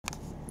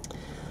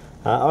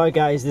Alright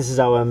guys, this is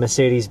our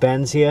Mercedes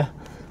Benz here.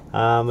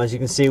 As you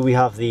can see, we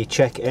have the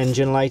check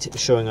engine light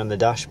showing on the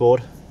dashboard,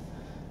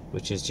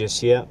 which is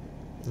just here,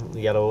 the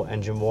yellow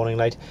engine warning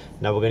light.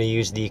 Now we're going to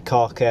use the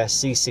CareCar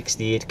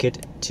C68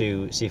 kit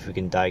to see if we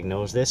can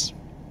diagnose this.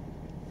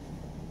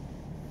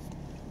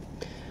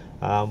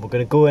 We're going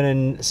to go in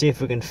and see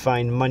if we can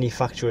find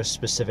manufacturer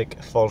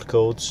specific fault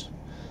codes.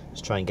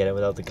 Let's try and get it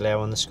without the glare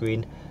on the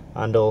screen,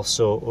 and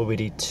also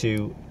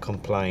OBD2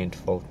 compliant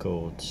fault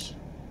codes.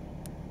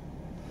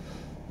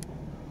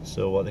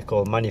 So what they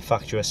call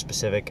manufacturer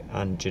specific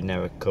and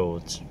generic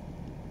codes.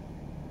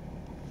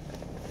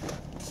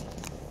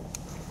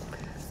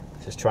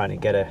 Just trying to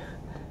get a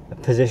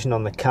position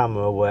on the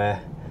camera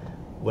where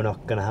we're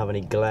not going to have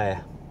any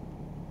glare.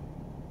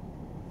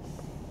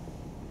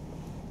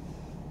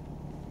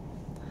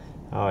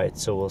 Alright,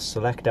 so we'll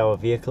select our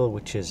vehicle,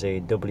 which is a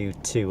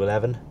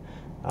W211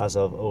 as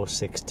of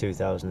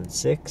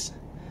 06/2006,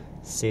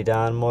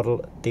 sedan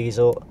model,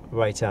 diesel,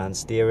 right hand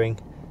steering,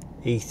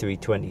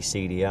 E320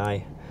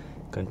 CDI.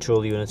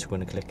 Control units, we're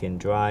going to click in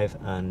drive,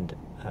 and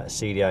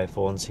CDI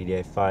 4 and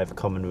CDI 5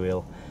 common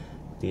rail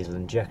diesel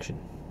injection.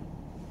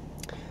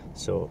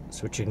 So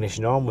switch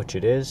ignition on, which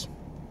it is,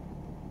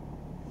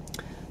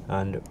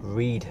 and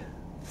read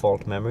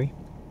fault memory.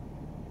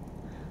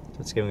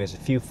 So it's giving us a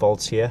few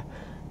faults here.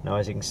 Now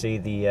as you can see,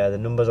 the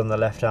numbers on the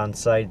left hand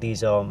side,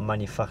 these are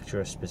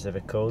manufacturer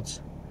specific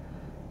codes.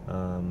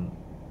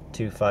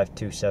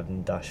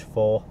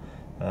 2527-4,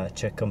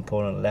 check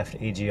component left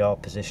EGR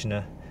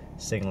positioner,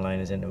 signal line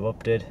is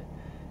interrupted,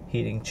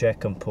 heating check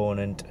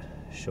component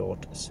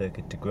short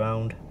circuit to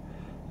ground,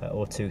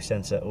 O2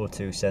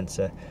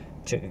 sensor,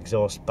 check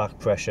exhaust back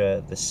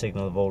pressure, the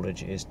signal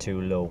voltage is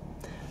too low.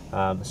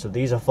 So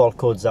these are fault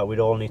codes that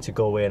we'd all need to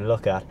go away and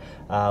look at,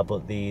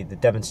 but the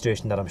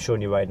demonstration that I'm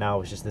showing you right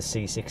now is just the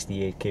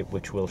C68 kit,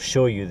 which will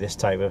show you this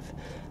type of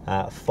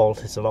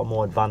fault. It's a lot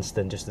more advanced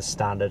than just the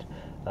standard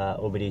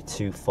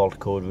OBD2 fault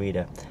code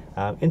reader.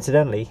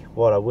 Incidentally,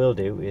 what I will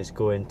do is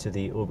go into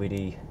the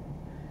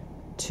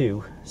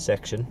OBD2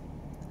 section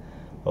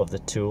of the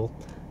tool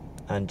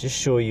and just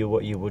show you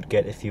what you would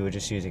get if you were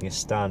just using a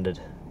standard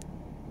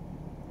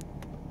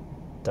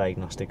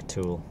diagnostic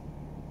tool.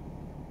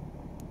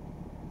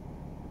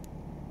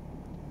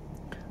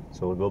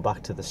 So we'll go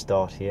back to the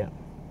start here.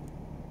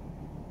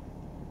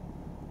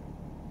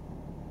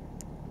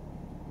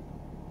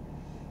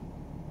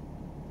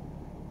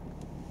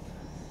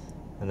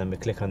 And then we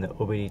click on the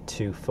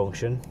OBD2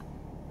 function.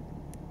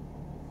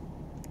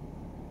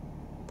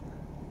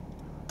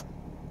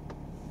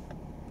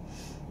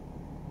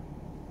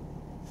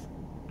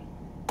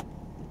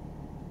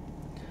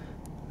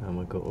 And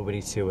we'll go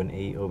OBD2 and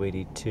E,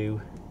 OBD2.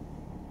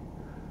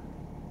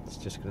 It's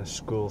just going to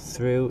scroll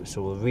through,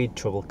 so we'll read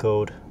trouble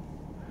code.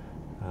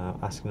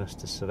 Asking us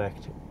to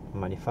select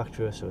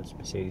manufacturer, so it's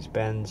Mercedes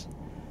Benz,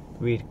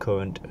 read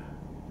current,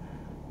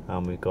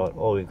 and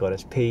all we've got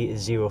is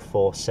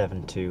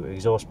P0472,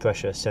 exhaust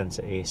pressure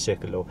sensor A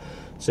circuit low.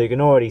 So you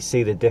can already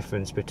see the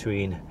difference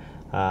between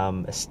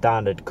a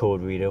standard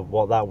code reader,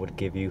 what that would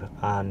give you,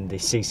 and the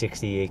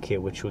C68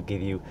 kit, which will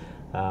give you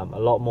a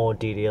lot more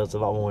details, a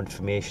lot more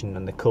information,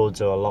 and the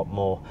codes are a lot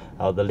more,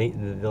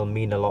 they'll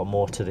mean a lot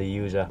more to the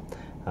user,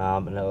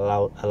 and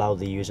it'll allow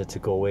the user to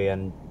go away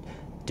and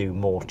do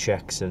more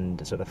checks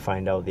and sort of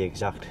find out the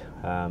exact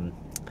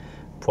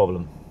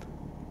problem.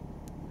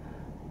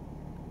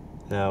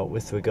 Now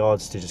with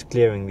regards to just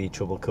clearing the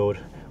trouble code,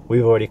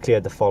 we've already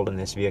cleared the fault in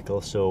this vehicle,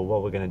 so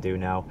what we're going to do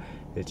now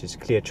is just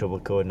clear trouble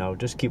code. Now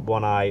just keep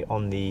one eye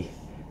on the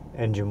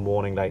engine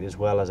warning light as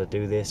well as I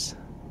do this.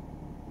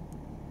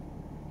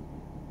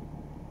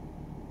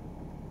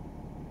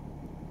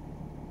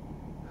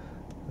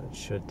 That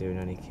should do in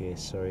any case,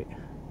 sorry.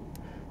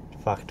 In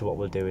fact, what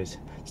we'll do is,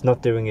 it's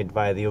not doing it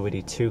via the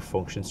OBD2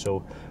 function,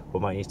 so we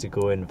might need to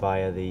go in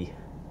via the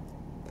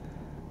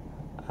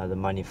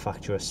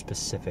manufacturer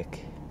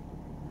specific.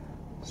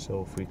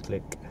 So if we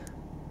click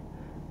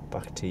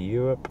back to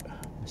Europe,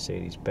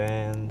 Mercedes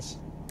Benz,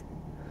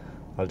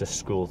 I'll just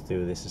scroll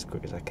through this as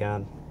quick as I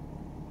can.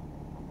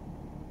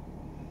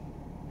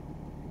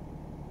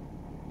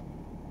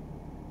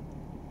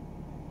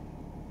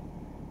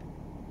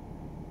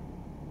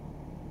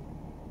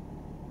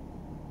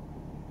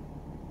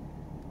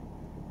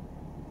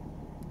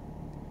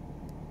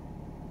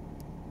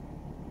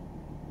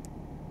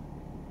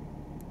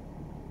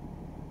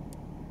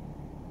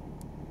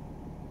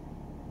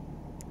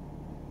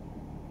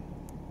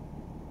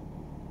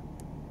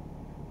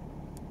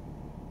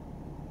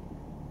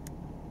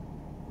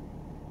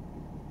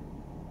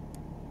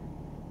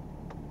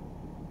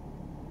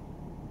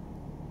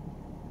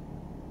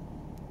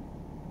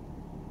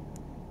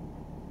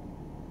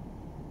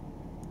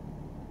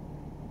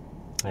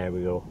 There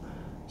we go.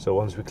 So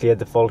once we cleared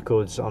the fault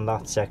codes on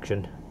that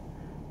section,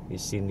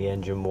 you've seen the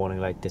engine warning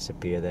light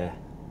disappear there.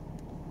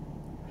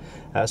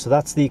 So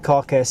that's the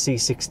CareCar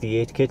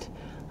C68 kit.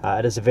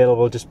 It is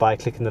available just by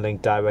clicking the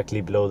link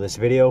directly below this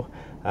video,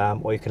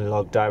 or you can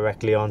log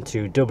directly on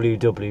to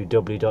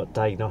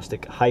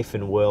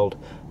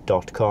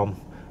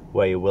www.diagnostic-world.com,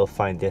 where you will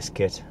find this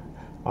kit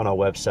on our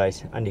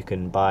website, and you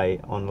can buy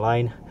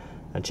online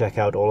and check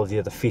out all of the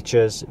other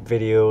features,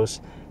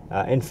 videos,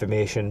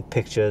 information,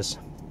 pictures,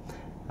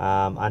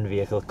 and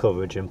vehicle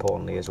coverage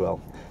importantly as well.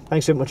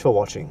 Thanks so much for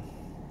watching.